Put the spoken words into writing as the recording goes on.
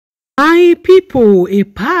My people, a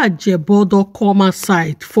Ajebor don come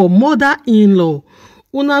outside for mother-in-law.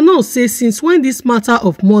 Una know say since when this matter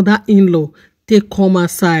of mother-in-law take come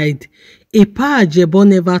outside, a Ajebor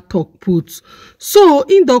never talk put. So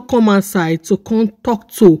im don come outside to come talk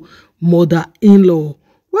to mother-in-law.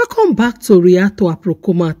 Welcome back to React to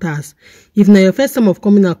Aproko Matters. If na your first time of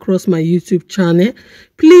coming across my YouTube channel,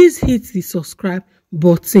 please hit the subscribe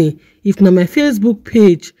button. If na my Facebook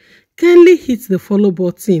page, kindly hit the follow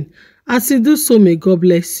button. As you do so, may God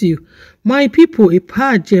bless you. My people, a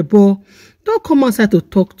Ajebor don't come outside to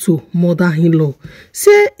talk to mother-in-law.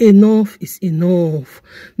 Say enough is enough.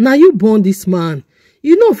 Now you born this man.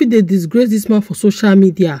 You know if they disgrace this man for social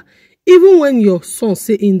media, even when your son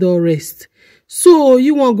say indoor rest. So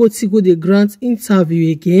you want to go the grant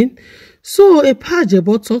interview again. So a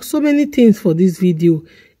Ajebor talk so many things for this video.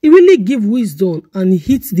 He really give wisdom and he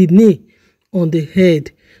hits the nail on the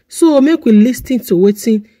head. So make we listen to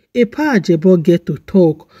wetin a Ajebor get to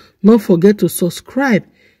talk. Not forget to subscribe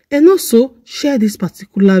and also share this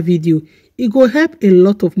particular video. It go help a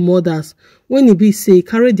lot of mothers when e be say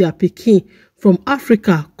carry their pikin from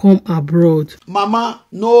Africa come abroad. Mama,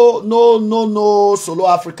 no, solo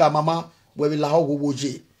Africa, mama. Where we lao wo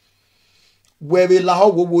je. Where we lao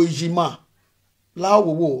wo jima. Lao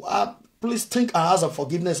wo. Please think and ask for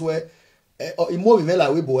forgiveness where imo we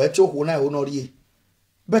la we bo echo ho na ho no rie.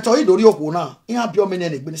 Beto yi dori ho na. Ihan bio me ne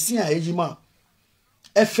gbe si an ejima.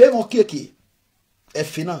 Efe mo keke.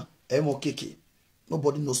 Efe na e mo keke.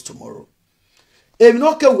 Nobody knows tomorrow. If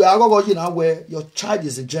no ke we agogo yi na where your child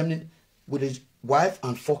is in Germany with his wife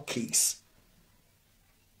and 4 kids.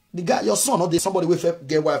 The guy, your son, not somebody with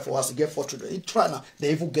get wife for us to get 4 children. He try now,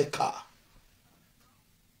 they even get car.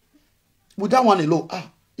 With that one alone,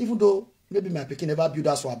 even though maybe my pikin never build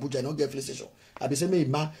us for Abuja, not get PlayStation. I be say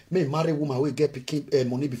may marry woman who get pikin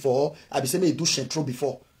money before. I be say may do shentro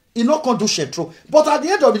before. He not can do shentro. But at the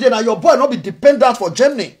end of the day, now your boy not be dependent for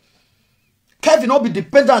Germany. Kevin not be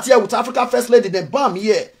dependent here with Africa First Lady. Then bam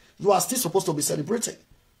here, you are still supposed to be celebrating.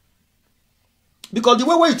 Because the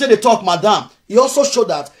way you take the talk, madam, he also showed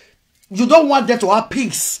that you don't want them to have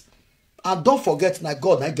peace. And don't forget that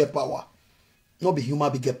God might get power. Not be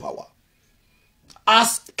human, be get power.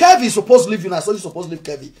 As Kevin is supposed to live in, as he's supposed to live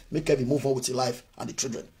Kevin, make Kevin move on with his life and the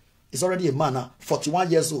children. He's already a man now,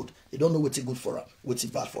 41 years old. He don't know what's good for her, what's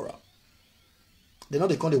bad for her. They know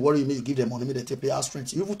they can't worry me, you give them money, they take pay house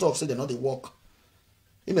rent. You even talk, say they know they work.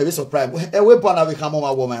 He may be surprised. They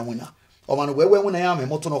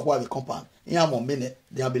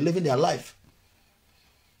are be living their life.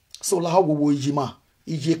 So la how wo ijima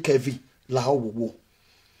ije kevi la how wo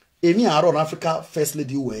emi around Africa First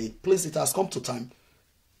Lady way. Please, it has come to time.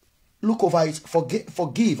 Look over it,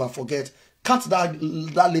 forgive and forget. Count that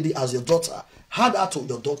lady as your daughter. Hand her to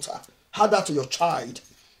your daughter. Hand her to your child.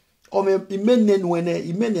 Or me imene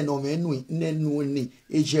no menu nenuni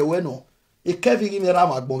ejeweno e kevi imera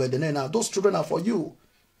magbonbe de na. Those children are for you.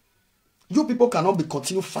 You people cannot be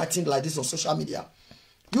continue fighting like this on social media.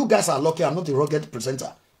 You guys are lucky I'm not a rugged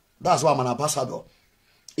presenter. That's why I'm an ambassador.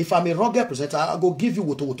 If I'm a rugged presenter, I'll go give you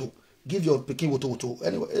woto. Give your pikin woto.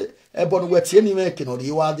 Anyway,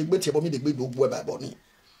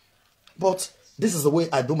 but this is the way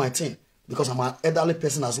I do my thing because I'm an elderly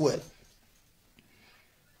person as well.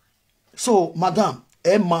 So, madam,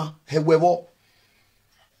 Emma, however,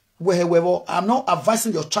 I'm not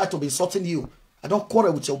advising your child to be insulting you. I don't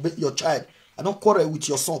quarrel with your child. I don't quarrel with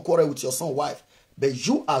your son, quarrel with your son's wife. But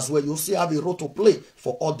you as well, you still have a role to play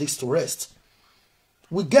for all this to rest.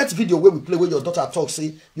 We get video where we play where your daughter talks,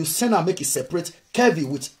 say, you send her make it separate Kevin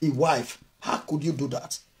with his wife. How could you do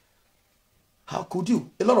that? How could you?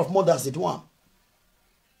 A lot of mothers did one.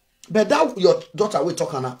 But that your daughter will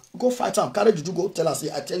talk now. Go fight her. Carry you go tell her, say,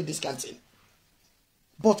 I tell you this kind of thing.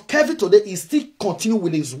 But Kevin today is still continue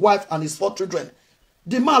with his wife and his 4 children.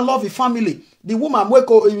 The man love his family. The woman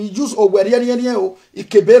use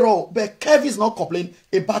ikebero. But Kevin is not complaining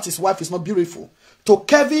about his wife is not beautiful. To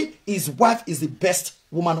Kevin, his wife is the best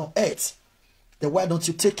woman on earth. Then why don't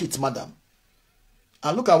you take it, madam?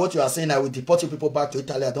 And look at what you are saying. I will deport you people back to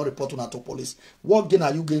Italy. I don't report you to police. What gain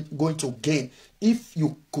are you going to gain if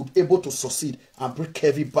you could able to succeed and bring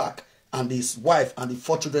Kevin back and his wife and the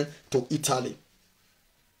 4 children to Italy?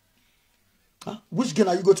 Huh? Which gain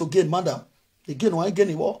are you going to gain, madam? Again, why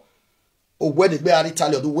again? Or where the guy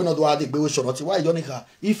Italy or the winner do the guy why you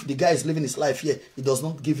if the guy is living his life here, it does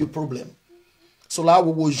not give you problem. So la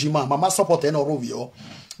wo jima mama support en orovio.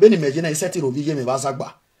 Ben imagine I set rovi me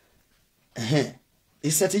bazagba. He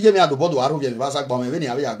set me at the board arovia me bazagba me when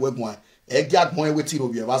ya agwegun e giag mo weti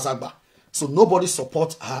rovi bazagba. So nobody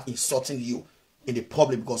support her insulting you in the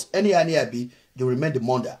public because any be you remain the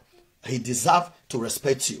mother. He deserves to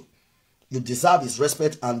respect you. You deserve his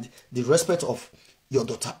respect and the respect of your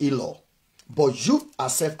daughter-in-law. But you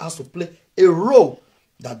yourself has to play a role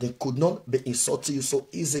that they could not be insulting you so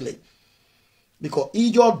easily. Because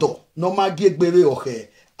in your door, no matter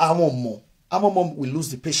our mom will lose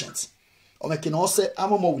the patience. Or I can also say, our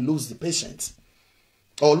mom will lose the patience.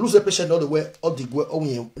 Or lose the patient all the way,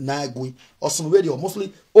 or some radio,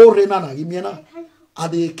 mostly all Rena and Gimiana.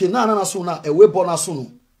 And the Kenana Suna, a webona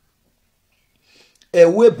sunu. A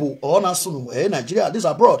webu or Nasunu, Nigeria, this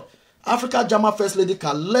abroad. Africa Jama First Lady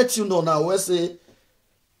can let you know now. Say,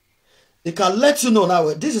 they can let you know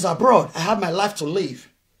now. This is abroad. I have my life to live.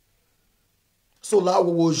 So La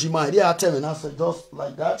Ojima, they are telling us just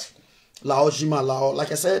like that. La Ojima,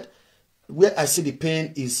 like I said, where I see the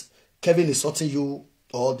pain is Kevin is sorting you,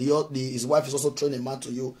 or his wife is also throwing a man to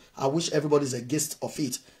you. I wish everybody is against of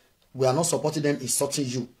it. We are not supporting them. Is sorting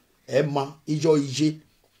you. Emma, Ijo Ije.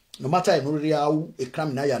 No matter a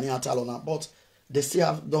crime na but they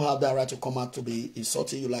still don't have that right to come out to be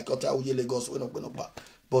insulting you like Ota Uye Lagos.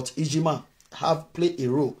 But Ijima have played a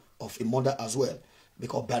role of a mother as well.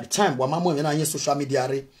 Because by the time when I social media,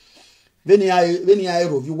 when I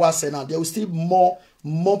review what say now, there will still more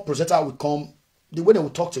projector will come. The way they will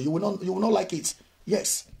talk to you, you will not like it.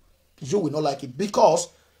 Yes, you will not like it because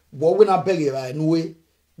what we not beg anyway,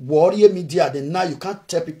 warrior media. Then now you can't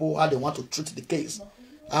tell people how they want to treat the case.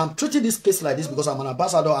 I'm treating this case like this because I'm an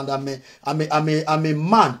ambassador and I'm a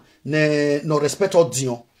man no respect or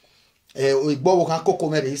dion. Igbo kan koko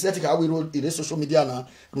mere he said we wrote in social media na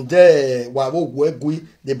de wa wo gui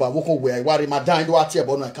de ba wo ko we wari madan do atie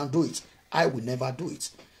but no I can't do it. I will never do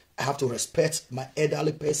it. I have to respect my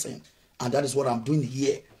elderly person and that is what I'm doing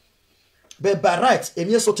here. But by right,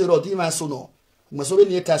 emi so te ro di man so no. Mo so be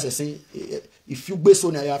ni ta say if you gbe so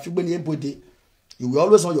na ya if you gbe ni ebode you will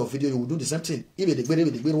always on your video you will do the same thing. Even the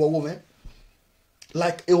gbe woman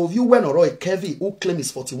like a of you when or a Kevin who claim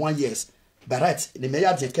is 41 years. By right, the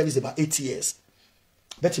mayor Kevin is about 8 years.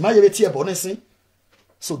 But imagine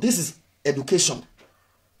so this is education.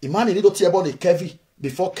 Imagine need to tear about the Kevin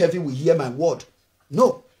before Kevin will hear my word.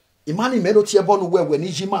 No. Imagine me to tear about where when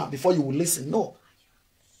Ijima before you will listen. No.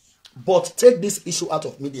 But take this issue out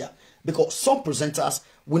of media because some presenters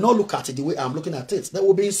will not look at it the way I'm looking at it. They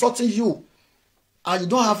will be insulting you. And you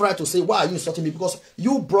don't have right to say, why are you insulting me? Because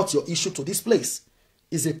you brought your issue to this place.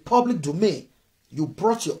 It's a public domain. You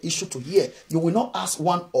brought your issue to here. You will not ask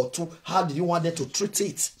one or two, how do you want them to treat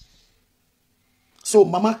it? So,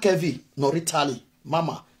 Mama Kevi, Noritali,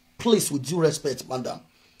 Mama, please, with due respect, madam,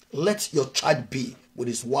 let your child be with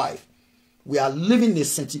his wife. We are living a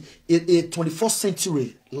 21st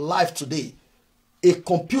century life today. A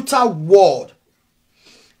computer world.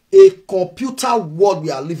 A computer world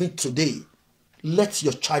we are living today. Let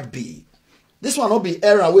your child be. This one not be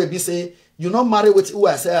era where we say, you not marry with who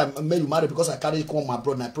I say I made you marry because I carry come my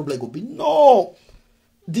brother. My problem will be no.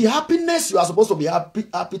 The happiness you are supposed to be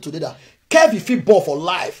happy today that Kev if he born for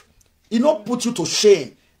life, he not put you to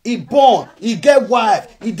shame. He born, he get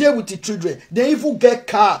wife, he deal with the children. They even get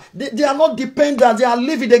car. They are not dependent. They are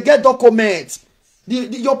living. They get documents.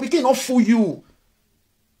 Your pikin not fool you.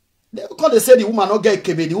 Because they say the woman not get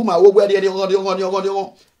KB, the woman will wear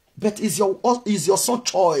the but is your son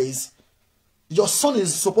choice. Your son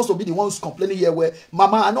is supposed to be the one who's complaining here where,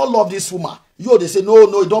 Mama, I don't love this woman. They say,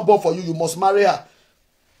 no, it don't born for you. You must marry her.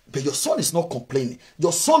 But your son is not complaining.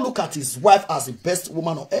 Your son look at his wife as the best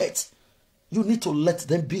woman on earth. You need to let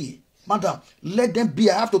them be. Madam, let them be.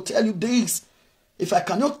 I have to tell you this. If I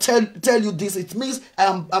cannot tell you this, it means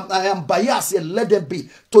I am biased here. Let them be.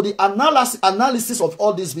 To the analysis of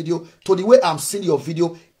all this video, to the way I'm seeing your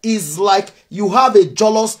video, is like you have a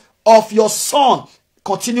jealous of your son.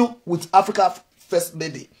 Continue with Africa First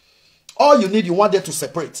Lady. All you need, you want them to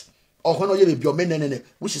separate. Or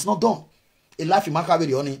which is not done. A life in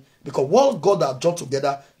Makabiri, because what God has joined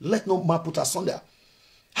together, let no man put asunder.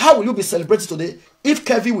 How will you be celebrated today if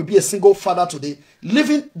Kevin will be a single father today,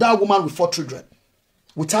 leaving that woman with 4 children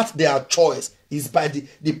without their choice is by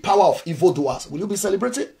the power of evildoers? Will you be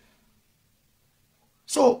celebrated?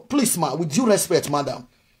 So please, ma, with due respect, madam,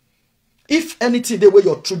 if anything the way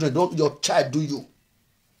your children don't, your child do you,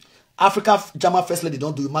 Africa Jama First Lady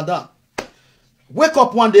don't do you, madam. Wake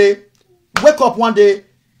up one day,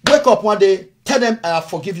 tell them I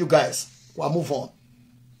forgive you guys. We'll move on.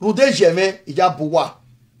 Rude jeme iya buwa.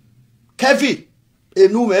 Kevin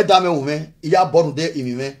Énough me dame ume iya born de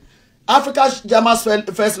imime. Africa Jama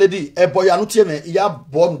First Lady e boyanu tie me iya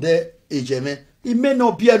born de ejeme. It may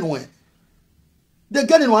not be anywhere. They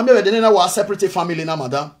get in one way they never was separate family now,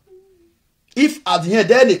 madam. If at the end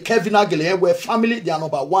then the Kevin Agile were family, they are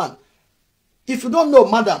number one. If you don't know,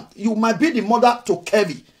 madam, you might be the mother to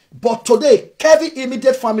Kevin. But today, Kevin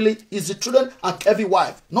immediate family is the children and Kevin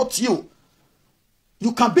wife, not you.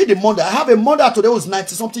 You can be the mother. I have a mother today who is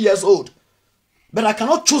 90-something years old. But I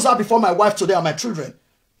cannot choose her before my wife today and my children.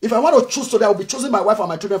 If I want to choose today, I will be choosing my wife and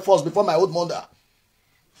my children first before my old mother.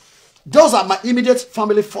 Those are my immediate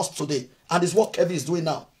family first today. And it's what Kevin is doing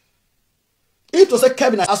now. If to say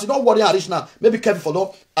Kevin, as you don't worry and rich now, maybe Kevin for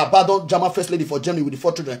don't abandon German first lady for Germany with the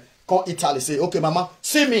 4 children. Come Italy, say, okay, mama,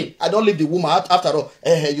 see me. I don't leave the woman after all.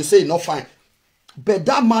 You say not fine. But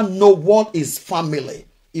that man know what is family.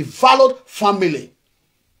 He valued family.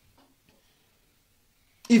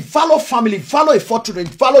 He valued family, value a 4 children,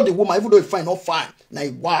 value the woman, even though he fine, not fine. Now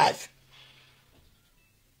his wife.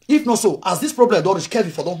 If not so, as this problem don't reach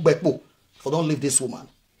Kevin for don't back for don't leave this woman.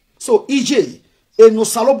 So EJ, Énough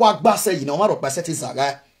salobo agba say you know what of set is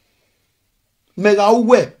guy. Mega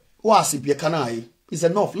uwe was if you can it's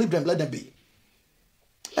enough. Leave them, let them be.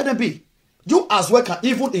 Let them be. You as well can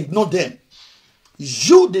even ignore them.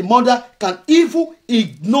 You, the mother, can even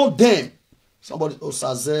ignore them. Somebody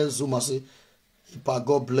Osaze Zuma say,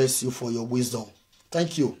 God bless you for your wisdom.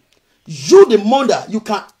 Thank you. You, the mother, you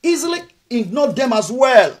can easily ignore them as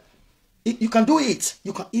well. You can do it.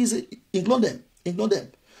 You can easily ignore them. Ignore them.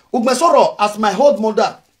 Ugmesoro, as my old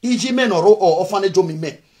mother, iji men or orphanage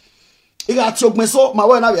me. Iga chogmeso, my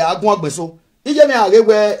way na we agwa gmeso. Ije me age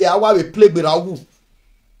we ya wa we play with awu.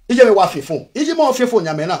 Ije me wa fefo. Ije mo fefo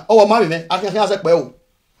nyame na. O ma me akan se pe o.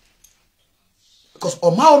 Because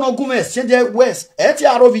o ma no gume sende west. Eti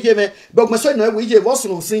aro vije me be gmeso no we ije vosu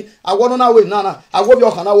no sin. Awo no na we na. Awo bi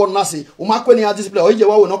o kan na wo na se. O ma kweni a display o ije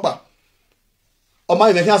wa we no pa. O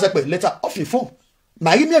ma me kan se pe later off fefo.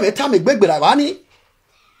 Na yi me ta me gbegbera wa ni.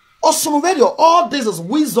 Awesome video. All this is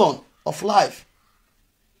wisdom of life.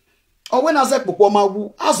 Or when I said, your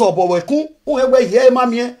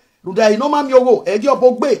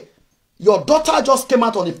daughter just came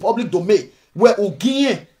out on the public domain where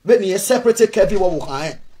Uginye when he separated Kevin.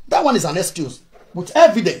 That one is an excuse with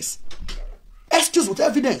evidence. Excuse with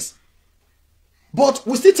evidence. But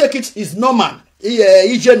we still take it is normal.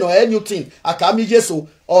 EJ no anything. Akami Jesu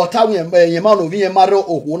or Tawi Yemano Viemaro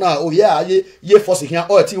or Huna or ye forcing here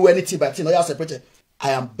or T anything but no you separated.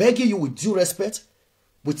 I am begging you with due respect,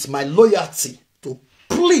 with my loyalty, to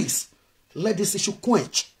please let this issue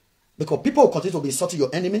quench. Because people will continue to be insulting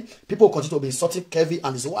your enemy. People will continue to be insulting Kevin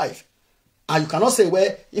and his wife. And you cannot say,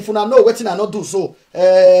 well, if you know what I not do so,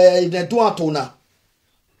 then do it now.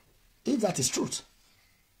 If that is truth,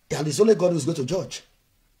 and it's only God who is going to judge.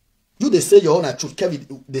 You, they say your own truth.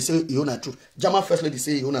 Kevin, they say your own truth. German first lady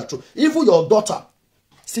say your own truth. Even your daughter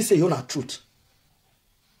still say your own truth.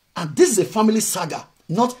 And this is a family saga,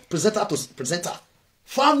 not presenter to presenter.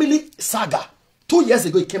 Family saga. 2 years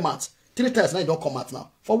ago it came out. 3 times now it don't come out now.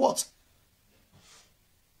 For what?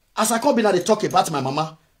 As I come in and they talk about my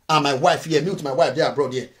mama and my wife here, me with my wife there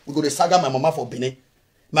abroad here. We go to saga my mama for Benin.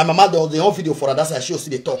 My mama the whole video for her. That's why she see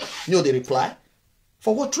the talk. You know the reply.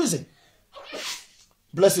 For what reason?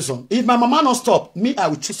 Bless you, son. If my mama not stop, me, I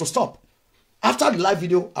will choose to stop. After the live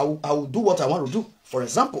video, I will do what I want to do. For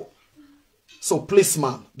example. So please,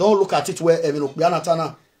 man, don't look at it where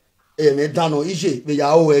Énough dano ije we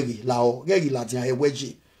ya owegi lao gegi la dia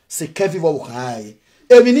eweji se Kevin wo kai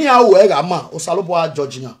emi ni awo e ga ma o salobo a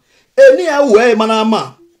Georgia eni awo e mana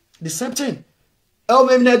ma the same thing e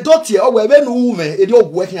me ne dot e o we be no ume e di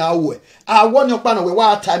ogwo hin awo e awo ni opa na we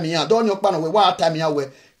wa time ya don ni opa na we wa time ya we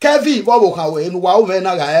Kevin wo ka we enu wa ume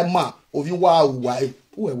na ga e ma ovi wa wa e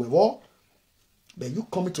we wo. But you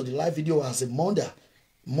coming to the live video as a mother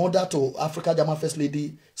to Africa German first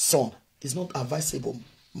lady son is not advisable,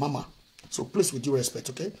 mama. So please, with due respect,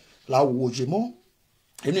 okay? La wojemo.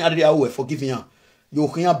 Any other way forgiving her. You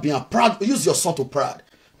can be proud. Use your son to proud.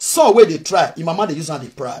 So where they try, your mama they use her they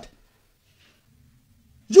proud.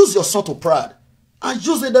 Use your son to proud. And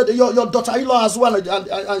use your daughter-in-law as well, and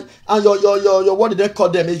your what did they call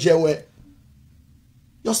them?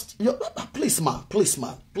 Just please, man,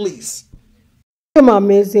 please. Some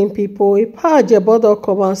amazing people. Ajebor don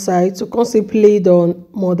come outside to contemplate on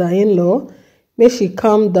mother-in-law. Make she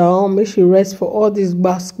calm down, make she rest for all these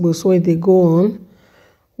basketballs when they go on.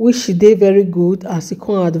 Which she did very good as he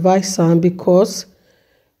can advise her because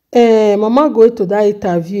mama go to that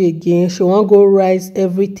interview again. She won't go rise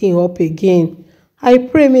everything up again. I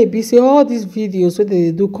pray maybe say all these videos what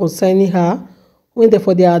they do concerning her when they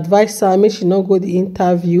for their advice her, make she not go the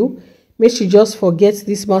interview. Make she just forget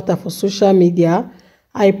this matter for social media.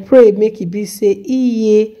 I pray make it be say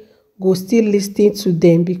iye go still listening to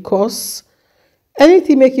them because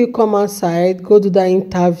anything make you come outside, go do that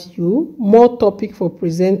interview, more topic for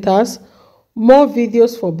presenters, more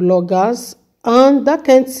videos for bloggers, and that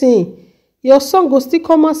kind thing. Your son go still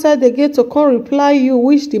come outside again to come reply you,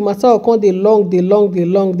 which the matter will come dey long,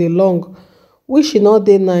 which e no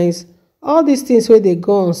dey nice. All these things wey dey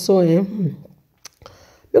go on so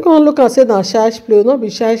make una look am say na child's play, no be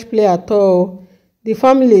child's play at all. The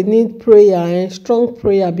family need prayer, strong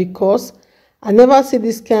prayer, because I never see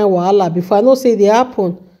this kind wahala before. I know say e dey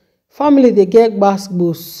happen. Family dey get gbas,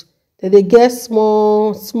 dem dey get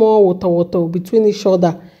small water between each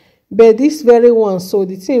other. But this very one, so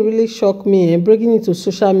the thing really shock me bringing it to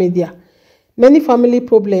social media. Many family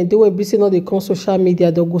problems dey wey be say no dey come social media,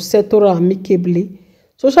 they go settle amicably.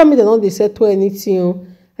 Social media no dey settle anything.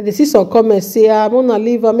 And dey see some comments say, I'm gonna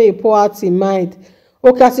leave am, make e pour out im mind.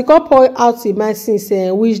 Okay, as e come pour out im mind since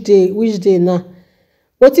which day now?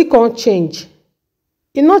 Wetin come change?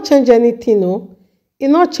 E no change anything, no. E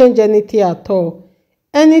no change anything at all.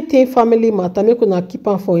 Anything family matter, make una keep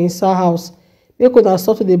am for inside house. Make una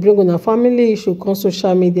stop to dey bring una family issue come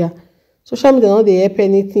social media. Social media no dey help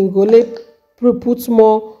anything. Go put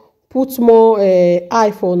more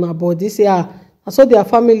eye for una body. Say na so their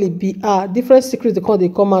family be. Different secrets dey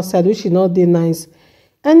come outside, which is not dey nice.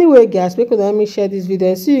 Anyway, guys, make una help me share this video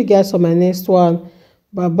and see you guys on my next one.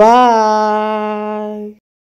 Bye bye.